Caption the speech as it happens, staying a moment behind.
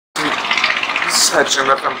This is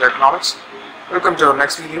Harchandra from Technology. Welcome to our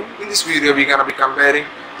next video. In this video, we're gonna be comparing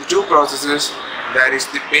the two processors, that is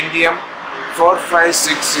the Pentium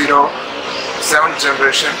 4560 7th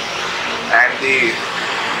generation and the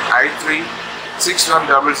i3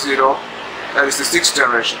 6100, that is the 6th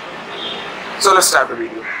generation. So let's start the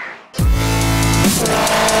video.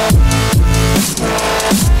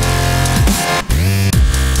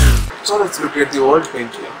 So let's look at the old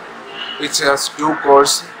Pentium, which has 2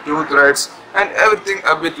 cores, 2 threads, and everything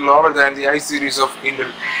a bit lower than the I series of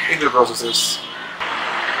Intel processors.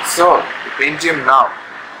 So the Pentium now,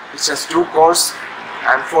 which has 2 cores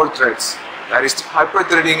and 4 threads, that is, the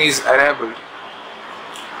hyper-threading is enabled,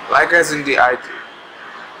 like as in the i3.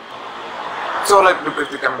 So let's look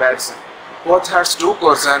at the comparison. Both has 2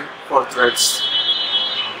 cores and 4 threads.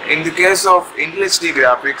 In the case of Intel HD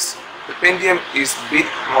graphics, the Pentium is a bit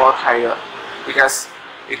more higher because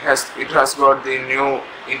it has got the new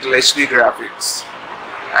Intel HD graphics.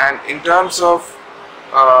 And in terms of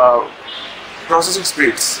processing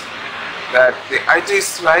speeds, that the i3 is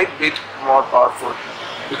slight bit more powerful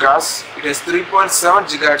because it has 3.7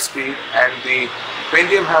 GHz speed and the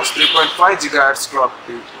Pentium has 3.5 GHz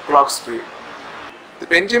clock speed. The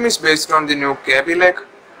Pentium is based on the new Kaby Lake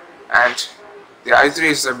and the i3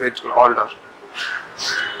 is a bit older.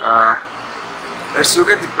 Let's look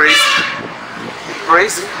at the pricing.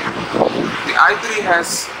 The i3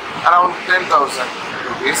 has around 10,000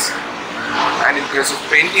 rupees and in case of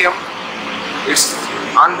Pentium it's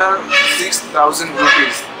under 6,000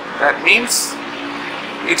 rupees. That means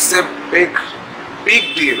it's a big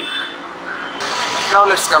deal. Now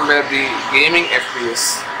let's compare the gaming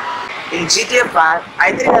FPS. In GTA 5,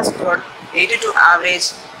 i3 has got 82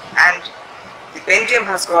 average and the Pentium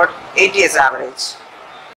has got 80 as average.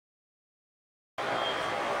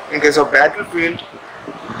 In case of Battlefield,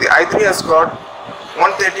 the i3 has got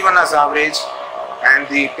 131 as average and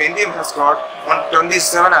the Pentium has got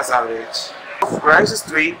 127 as average. For Crysis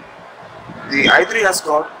 3, the i3 has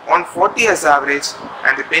got 140 as average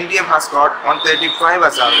and the Pentium has got 135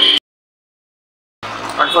 as average.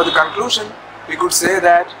 And for the conclusion, we could say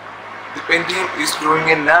that the Pentium is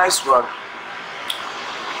doing a nice work.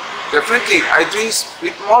 Definitely, i3 is a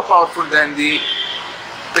bit more powerful than the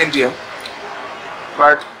Pentium,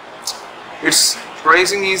 but its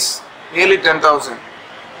pricing is nearly 10,000.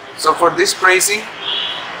 So for this pricing,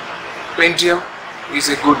 Pentium is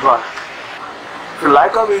a good one. If you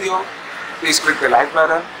like our video, please click the like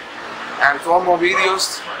button, and for more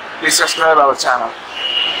videos, please subscribe our channel.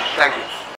 Thank you.